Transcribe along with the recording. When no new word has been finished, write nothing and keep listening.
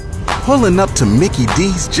Pulling up to Mickey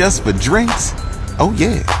D's just for drinks? Oh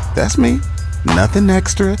yeah, that's me. Nothing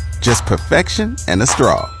extra, just perfection and a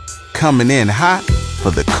straw. Coming in hot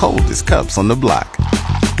for the coldest cups on the block.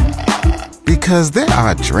 Because there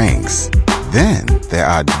are drinks. Then there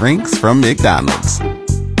are drinks from McDonald's.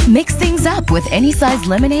 Mix things up with any size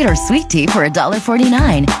lemonade or sweet tea for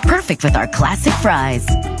 $1.49. Perfect with our classic fries.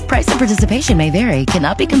 Price and participation may vary.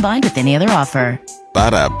 Cannot be combined with any other offer.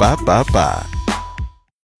 Ba-da-ba-ba-ba.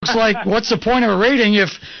 Looks like, what's the point of a rating if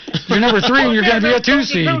you're number 3 and you're going to be a 2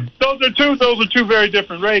 seed? Those are two very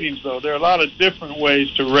different ratings, though. There are a lot of different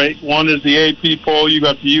ways to rate. One is the AP poll. You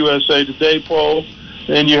got the USA Today poll.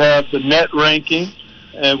 Then you have the net ranking,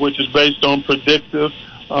 which is based on predictive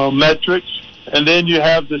metrics. And then you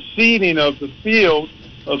have the seeding of the field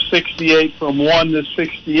of 68 from 1 to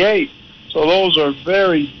 68. So those are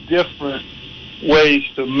very different ways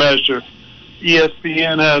to measure.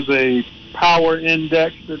 ESPN has a power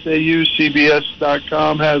index that they use.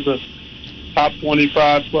 CBS.com has a top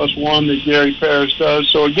 25 plus 1 that Gary Parrish does.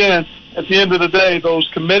 So again, at the end of the day, those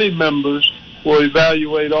committee members will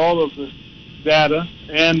evaluate all of the data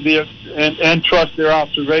and trust their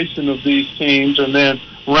observation of these teams and then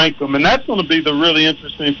rank them. And that's going to be the really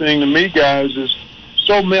interesting thing to me, guys, is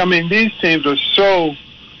these teams are so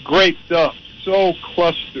graped up, so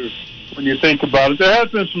clustered when you think about it. There has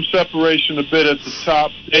been some separation a bit at the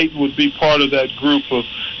top. Dayton would be part of that group of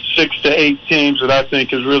 6 to 8 teams that I think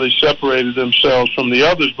has really separated themselves from the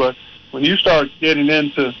others. But when you start getting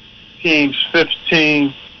into teams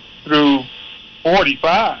 15 through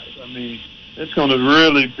 45, it's going to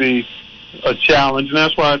really be a challenge. And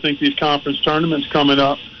that's why I think these conference tournaments coming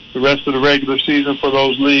up, the rest of the regular season for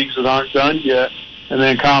those leagues that aren't done yet, and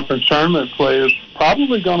then conference tournament play is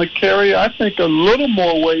probably going to carry, I think, a little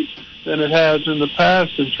more weight than it has in the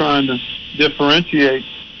past in trying to differentiate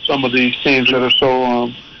some of these teams that are so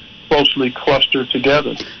closely clustered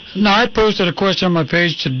together. Now, I posted a question on my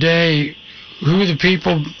page today, who the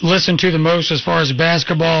people listen to the most as far as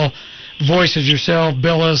basketball voices, yourself,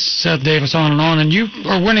 Billis, Seth Davis, on, and you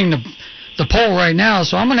are winning the poll right now.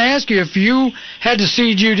 So I'm going to ask you, if you had to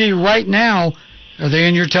seed UD right now, are they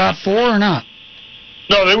in your top 4 or not?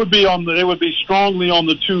 No, they would be strongly on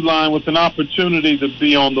the 2 line with an opportunity to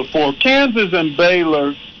be on the 4. Kansas and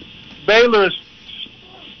Baylor has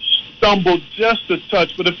stumbled just a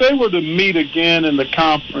touch, but if they were to meet again in the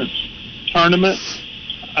conference tournament,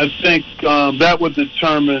 I think that would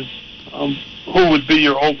determine who would be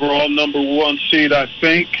your overall number 1 seed, I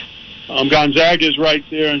think. Gonzaga is right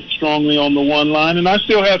there and strongly on the 1 line, and I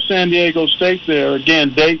still have San Diego State there.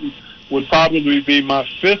 Again, Dayton would probably be my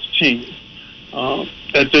 5th team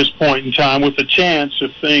at this point in time, with a chance,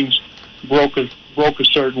 if things broke a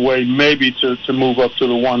certain way, maybe to move up to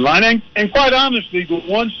the 1 line. And quite honestly, the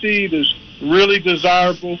 1 seed is really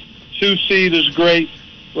desirable. 2 seed is great.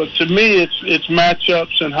 But to me, it's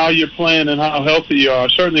matchups and how you're playing and how healthy you are.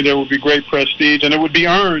 Certainly there would be great prestige, and it would be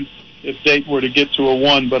earned if Dayton were to get to a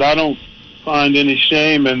 1. But I don't find any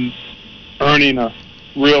shame in earning a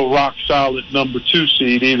real rock-solid number 2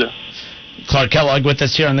 seed either. Clark Kellogg with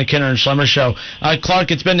us here on the Kenner and Schlemmer Show. Clark,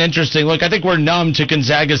 it's been interesting. Look, I think we're numb to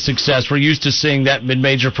Gonzaga's success. We're used to seeing that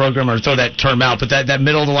mid-major program, or throw that term out, but that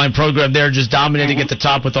middle-of-the-line program there just dominating at the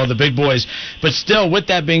top with all the big boys. But still, with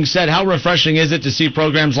that being said, how refreshing is it to see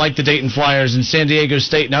programs like the Dayton Flyers and San Diego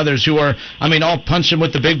State and others who are, all punching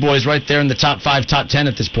with the big boys right there in the top 5, top 10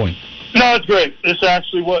 at this point? No, it's great. It's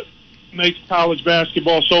actually what makes college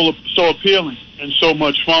basketball so appealing and so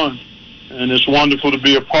much fun. And it's wonderful to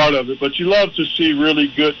be a part of it. But you love to see really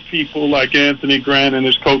good people like Anthony Grant and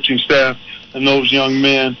his coaching staff and those young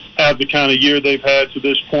men have the kind of year they've had to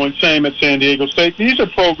this point. Same at San Diego State. These are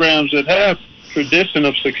programs that have tradition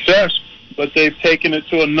of success, but they've taken it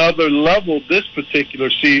to another level this particular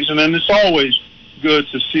season, and it's always good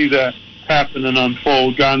to see that happen and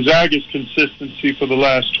unfold. Gonzaga's consistency for the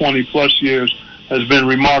last 20-plus years has been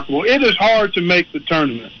remarkable. It is hard to make the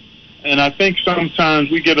tournament. And I think sometimes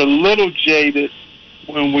we get a little jaded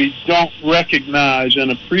when we don't recognize and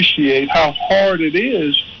appreciate how hard it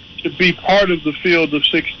is to be part of the field of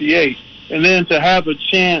 68. And then to have a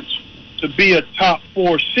chance to be a top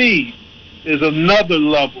 4 seed is another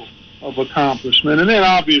level of accomplishment. And then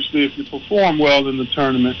obviously if you perform well in the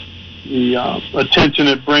tournament, the attention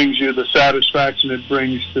it brings you, the satisfaction it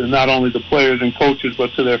brings to not only the players and coaches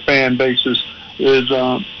but to their fan bases is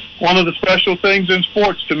one of the special things in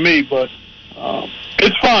sports to me. But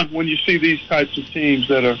it's fun when you see these types of teams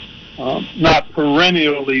that are not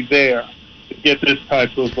perennially there to get this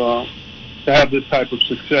type of to have this type of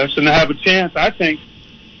success and to have a chance, I think,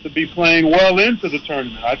 to be playing well into the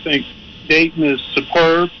tournament. I think Dayton is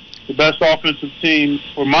superb. the best offensive team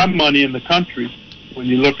for my money in the country when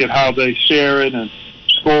you look at how they share it and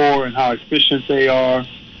score and how efficient they are.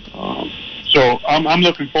 So I'm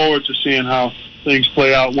looking forward to seeing how things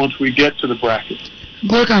play out once we get to the bracket.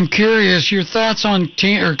 Look, I'm curious, your thoughts on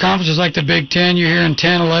conferences like the Big Ten. You're hearing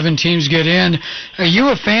 10, 11 teams get in. Are you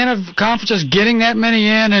a fan of conferences getting that many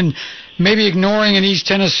in and maybe ignoring an East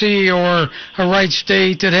Tennessee or a Wright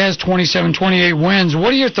State that has 27, 28 wins? What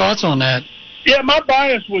are your thoughts on that? Yeah, my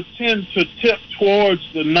bias would tend to tip towards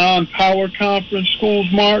the non-power conference schools,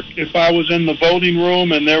 Mark. If I was in the voting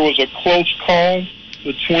room and there was a close call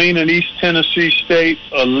between an East Tennessee State,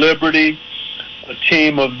 a Liberty, a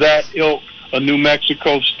team of that ilk, a New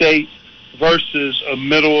Mexico State versus a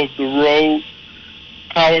middle-of-the-road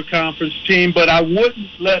power conference team. But I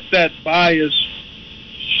wouldn't let that bias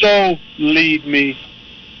so lead me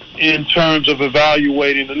in terms of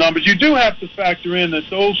evaluating the numbers. You do have to factor in that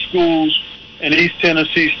those schools in East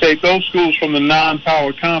Tennessee State, those schools from the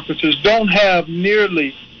non-power conferences, don't have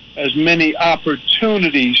nearly as many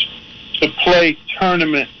opportunities to play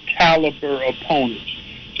tournament caliber opponents.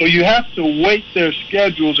 So you have to weight their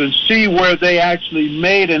schedules and see where they actually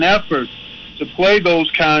made an effort to play those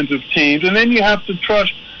kinds of teams. And then you have to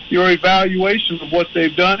trust your evaluation of what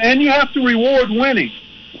they've done. And you have to reward winning.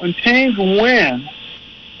 When teams win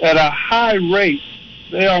at a high rate,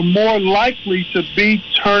 they are more likely to be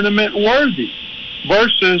tournament worthy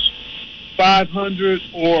versus 500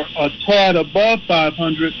 or a tad above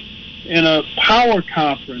 500 in a power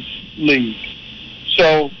conference league.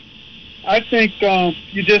 So I think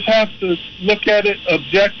you just have to look at it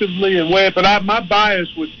objectively and weigh it. But my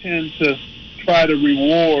bias would tend to try to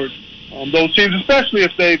reward those teams, especially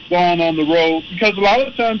if they've gone on the road, because a lot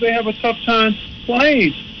of times they have a tough time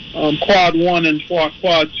playing quad 1 and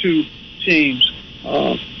quad 2 teams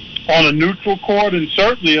on a neutral court, and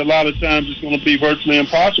certainly a lot of times it's going to be virtually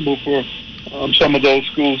impossible for some of those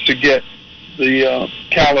schools to get the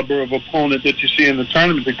caliber of opponent that you see in the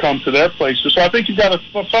tournament to come to their places. So I think you've got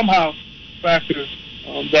to somehow factor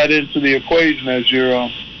that into the equation as you're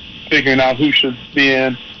figuring out who should be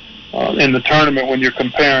in the tournament when you're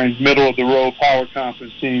comparing middle-of-the-road power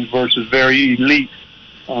conference teams versus very elite,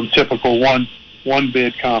 typical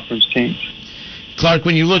one-bid conference teams. Clark,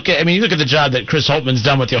 when you look at the job that Chris Holtmann's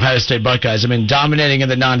done with the Ohio State Buckeyes. I mean, dominating in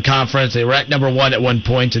the non-conference. They were at number 1 at one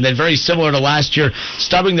point, and then very similar to last year,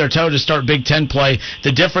 stubbing their toe to start Big Ten play.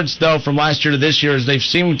 The difference, though, from last year to this year is they've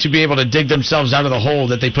seemed to be able to dig themselves out of the hole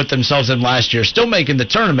that they put themselves in last year. Still making the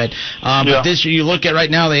tournament, but this year you look at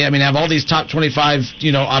right now, they have all these top 25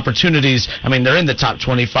 opportunities. I mean, they're in the top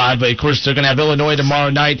 25, but of course they're going to have Illinois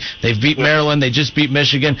tomorrow night. They've beat Maryland. They just beat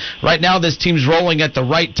Michigan. Right now, this team's rolling at the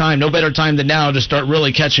right time. No better time than now to start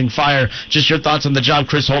really catching fire. Just your thoughts on the job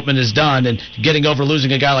Chris Holtmann has done and getting over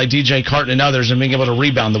losing a guy like DJ Carton and others and being able to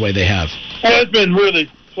rebound the way they have. Well, it's been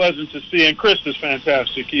really pleasant to see, and Chris is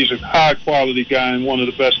fantastic. He's a high-quality guy and one of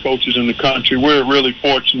the best coaches in the country. We're really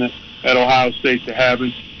fortunate at Ohio State to have him.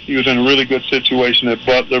 He was in a really good situation at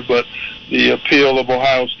Butler, but the appeal of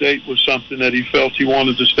Ohio State was something that he felt he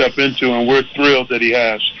wanted to step into, and we're thrilled that he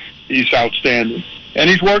has. He's outstanding. And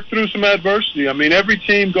he's worked through some adversity. I mean, every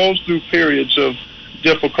team goes through periods of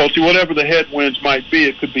difficulty, whatever the headwinds might be.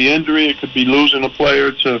 It could be injury, it could be losing a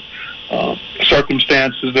player to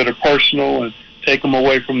circumstances that are personal and take them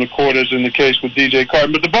away from the court, as in the case with DJ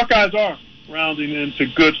Carton. But the Buckeyes are rounding into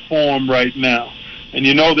good form right now. And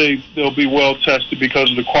they'll be well tested because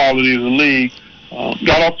of the quality of the league.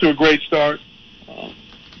 Got off to a great start.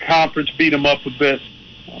 Conference beat them up a bit.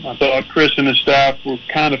 I thought Chris and his staff were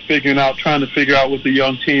kind of trying to figure out with the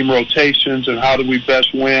young team rotations and how do we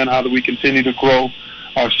best win, how do we continue to grow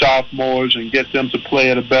our sophomores and get them to play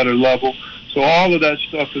at a better level. So all of that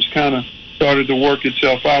stuff has kind of started to work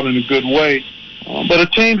itself out in a good way. But a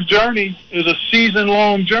team's journey is a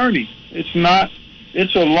season-long journey. It's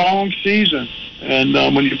a long season. And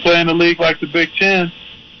when you play in a league like the Big Ten,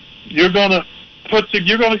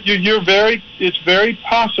 it's very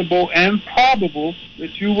possible and probable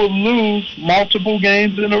that you will lose multiple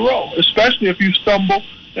games in a row, especially if you stumble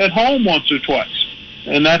at home once or twice.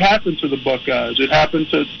 And that happened to the Buckeyes. It happened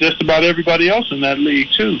to just about everybody else in that league,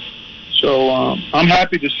 too. So I'm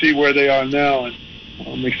happy to see where they are now, and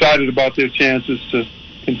I'm excited about their chances to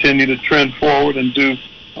continue to trend forward and do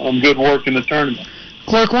good work in the tournament.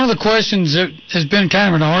 Clark, one of the questions that has been kind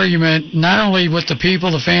of an argument, not only with the people,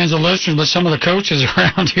 the fans, the listeners, but some of the coaches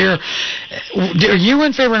around here. Are you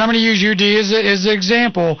in favor, and I'm going to use UD as the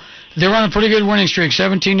example. They're on a pretty good winning streak,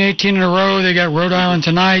 17, 18 in a row. They got Rhode Island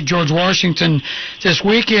tonight, George Washington this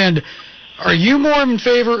weekend. Are you more in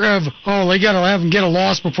favor of, they got to have them get a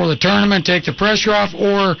loss before the tournament, take the pressure off,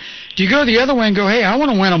 or do you go the other way and go, hey, I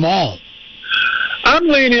want to win them all? I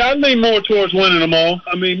lean more towards winning them all.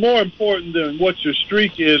 I mean, more important than what your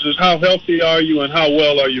streak is how healthy are you and how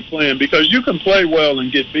well are you playing, because you can play well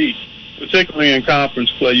and get beat, particularly in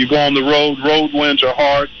conference play. You go on the road. Road wins are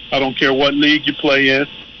hard. I don't care what league you play in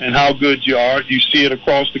and how good you are. You see it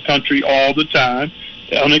across the country all the time.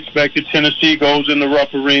 The unexpected Tennessee goes in the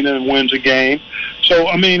Rupp Arena and wins a game. So,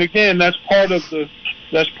 I mean, again, that's part of the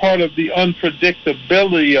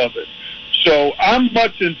unpredictability of it. So I'm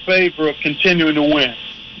much in favor of continuing to win.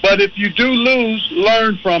 But if you do lose,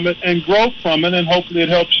 learn from it and grow from it, and hopefully it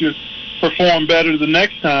helps you perform better the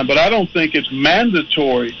next time. But I don't think it's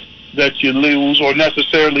mandatory that you lose or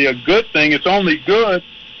necessarily a good thing. It's only good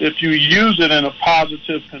if you use it in a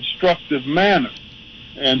positive, constructive manner.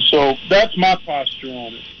 And so that's my posture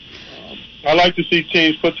on it. I like to see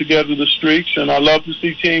teams put together the streaks, and I love to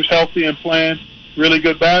see teams healthy and playing really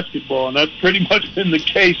good basketball. And that's pretty much been the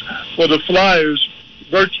case for the Flyers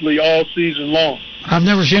virtually all season long. I've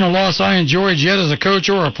never seen a loss I enjoyed yet as a coach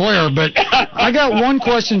or a player, but I got one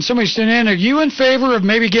question. Somebody sent in, are you in favor of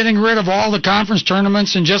maybe getting rid of all the conference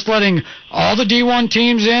tournaments and just letting all the D1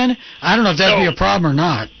 teams in? I don't know if that'd be a problem or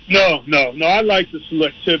not. No. I like the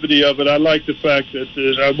selectivity of it. I like the fact that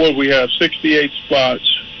there's, we have 68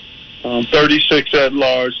 spots, 36 at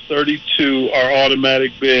large, 32 are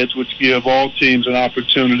automatic bids, which give all teams an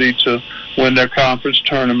opportunity to win their conference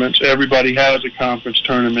tournaments. Everybody has a conference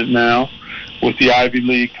tournament now, with the Ivy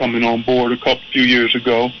League coming on board a few years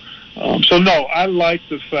ago. So, no, I like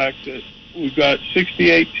the fact that we've got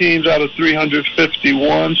 68 teams out of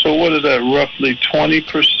 351. So what is that, roughly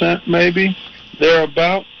 20% maybe,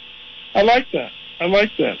 thereabout? I like that. I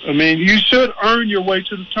mean, you should earn your way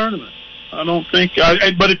to the tournament. I don't think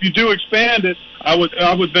but if you do expand it, I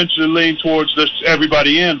would venture to lean towards this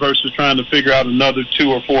everybody in versus trying to figure out another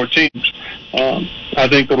 2 or 4 teams. I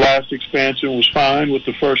think the last expansion was fine with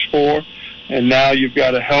the first 4. And now you've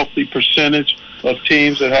got a healthy percentage of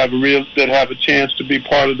teams that have a chance to be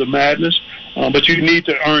part of the madness. But you need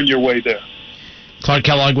to earn your way there. Clark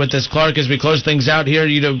Kellogg with us. Clark, as we close things out here,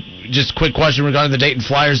 just a quick question regarding the Dayton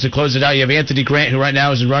Flyers to close it out. You have Anthony Grant, who right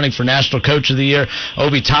now is running for National Coach of the Year.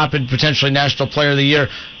 Obi Toppin, potentially National Player of the Year.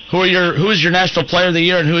 Who is your National Player of the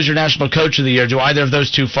Year and who is your National Coach of the Year? Do either of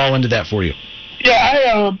those two fall into that for you? Yeah,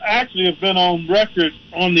 I actually have been on record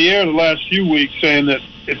on the air the last few weeks saying that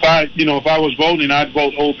if I was voting, I'd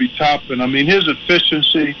vote Obi Toppin. I mean, his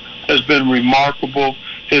efficiency has been remarkable.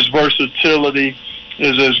 His versatility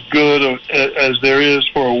is as good as there is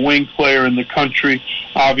for a wing player in the country.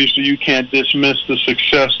 Obviously, you can't dismiss the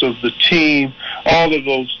success of the team, all of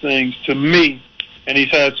those things to me. And he's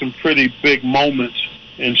had some pretty big moments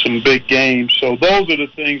in some big games. So those are the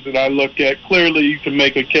things that I look at. Clearly, you can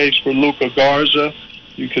make a case for Luka Garza.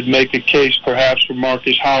 You could make a case perhaps for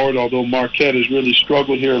Marcus Howard, although Marquette has really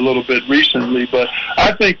struggled here a little bit recently. But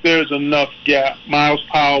I think there's enough gap. Miles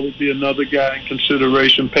Powell would be another guy in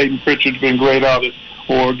consideration. Peyton Pritchard's been great out at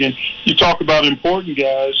Oregon. You talk about important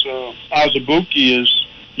guys. Azubuike is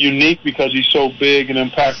unique because he's so big and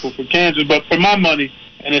impactful for Kansas. But for my money,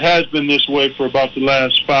 and it has been this way for about the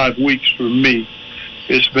last 5 weeks for me,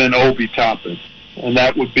 it's been Obi Toppin. And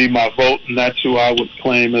that would be my vote, and that's who I would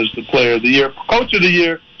claim as the Player of the Year. Coach of the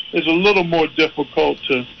Year is a little more difficult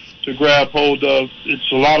to grab hold of.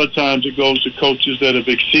 It's a lot of times it goes to coaches that have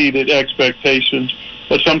exceeded expectations,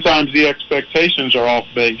 but sometimes the expectations are off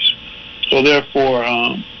base. So therefore,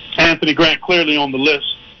 Anthony Grant clearly on the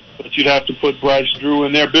list, but you'd have to put Bryce Drew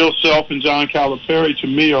in there. Bill Self and John Calipari, to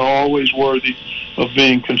me, are always worthy of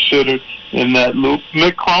being considered in that loop.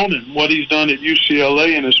 Mick Cronin, what he's done at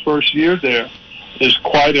UCLA in his first year there, is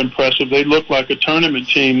quite impressive. They look like a tournament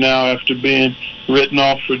team now after being written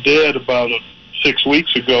off for dead about 6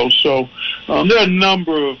 weeks ago. So there are a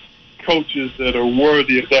number of coaches that are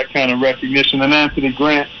worthy of that kind of recognition. And Anthony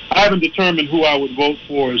Grant, I haven't determined who I would vote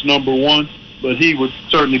for as number one, but he would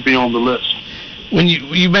certainly be on the list. When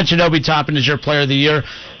you mentioned Obi Toppin as your Player of the Year,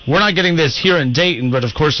 we're not getting this here in Dayton, but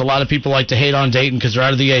of course a lot of people like to hate on Dayton because they're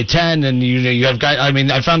out of the A-10, and you have guys. I mean,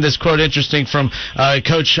 I found this quote interesting from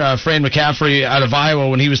Coach Fran McCaffrey out of Iowa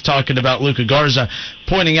when he was talking about Luka Garza,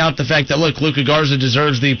 pointing out the fact that, look, Luka Garza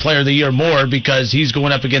deserves the Player of the Year more because he's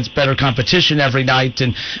going up against better competition every night,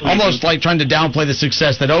 and almost like trying to downplay the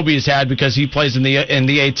success that Obi has had because he plays in the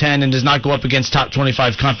A-10 and does not go up against top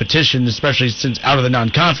 25 competition, especially since out of the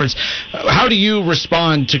non-conference. How do you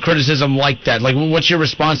respond to criticism like that? Like, what's your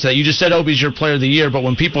response to that? You just said Obi's your Player of the Year, but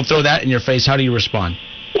when people throw that in your face, how do you respond?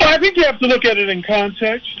 Well, I think you have to look at it in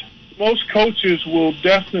context. most coaches will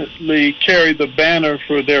definitely carry the banner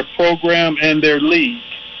for their program and their league.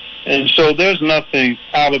 And so there's nothing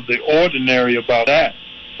out of the ordinary about that.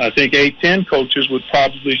 I think A-10 coaches would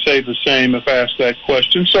probably say the same if asked that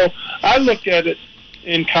question. So I look at it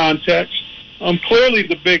in context. Clearly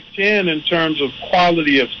the Big Ten, in terms of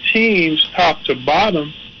quality of teams, top to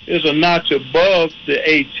bottom, is a notch above the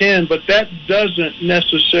A-10, but that doesn't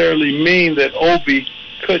necessarily mean that Obi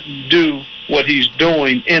couldn't do what he's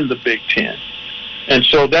doing in the Big Ten. And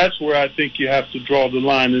so that's where I think you have to draw the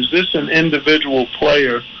line. Is this an individual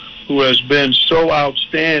player who has been so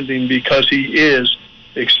outstanding because he is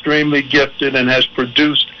extremely gifted and has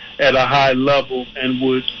produced at a high level and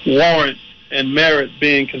would warrant and merit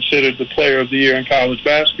being considered the player of the year in college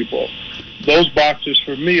basketball? Those boxes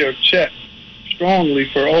for me are checked strongly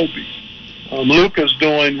for Obi. Luka's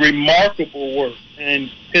doing remarkable work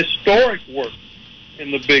and historic work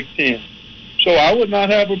in the Big Ten. So I would not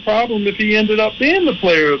have a problem if he ended up being the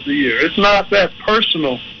player of the year. It's not that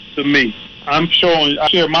personal to me. I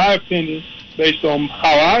share my opinion based on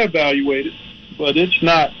how I evaluate it, but it's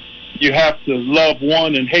not you have to love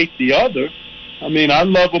one and hate the other. I mean, I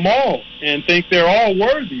love them all and think they're all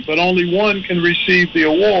worthy, but only one can receive the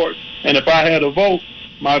award. And if I had a vote,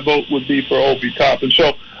 my vote would be for Obi Toppin.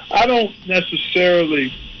 So I don't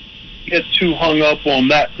necessarily get too hung up on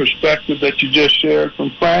that perspective that you just shared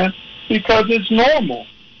from Fran, because it's normal,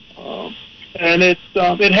 and it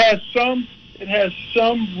has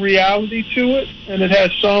some reality to it, and it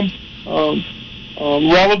has some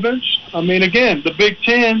relevance. I mean, again, the Big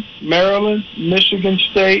Ten: Maryland, Michigan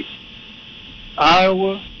State,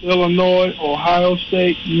 Iowa, Illinois, Ohio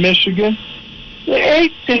State, Michigan. The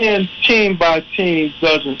A-10 team by team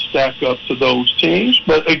doesn't stack up to those teams,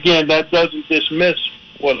 but again, that doesn't dismiss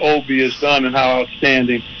what Obi has done and how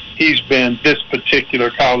outstanding he's been this particular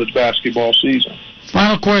college basketball season.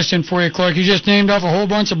 Final question for you, Clark. You just named off a whole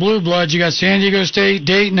bunch of blue bloods. You got San Diego State,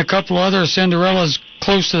 Dayton, a couple other Cinderellas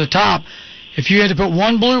close to the top. If you had to put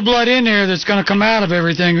one blue blood in there that's going to come out of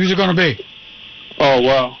everything, who's it going to be? Oh,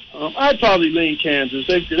 wow. I'd probably lean Kansas.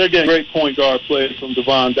 They're getting a great point guard play from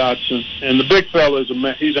Devon Dotson. And the big fella,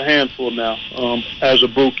 he's a handful now as a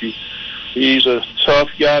Buki. He's a tough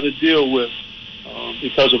guy to deal with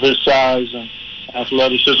because of his size and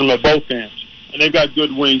athleticism at both ends. And they've got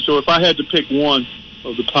good wings. So if I had to pick one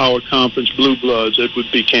of the Power Conference blue bloods, it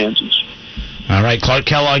would be Kansas. All right, Clark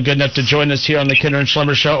Kellogg, good enough to join us here on the Kinner and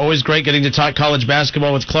Schlemmer Show. Always great getting to talk college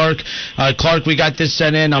basketball with Clark. Clark, we got this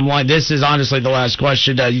sent in. This is honestly the last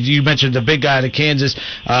question. You mentioned the big guy out of Kansas.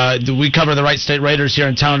 We cover the Wright State Raiders here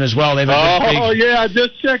in town as well. They have yeah, I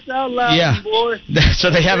just checked out last boy. So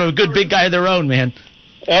they have a good big guy of their own, man.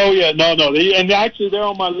 Oh, yeah, no. And actually, they're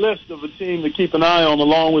on my list of a team to keep an eye on,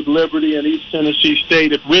 along with Liberty and East Tennessee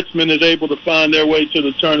State. If Richmond is able to find their way to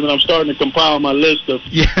the tournament, I'm starting to compile my list of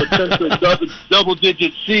potential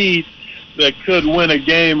double-digit seeds that could win a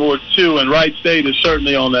game or two, and Wright State is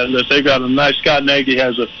certainly on that list. They've got a nice – Scott Nagy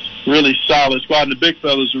has a really solid squad, and the big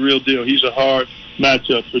fella's the real deal. He's a hard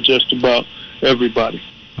matchup for just about everybody.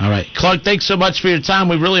 All right. Clark, thanks so much for your time.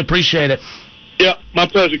 We really appreciate it. Yeah, my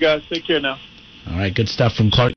pleasure, guys. Take care now. All right, good stuff from Clark.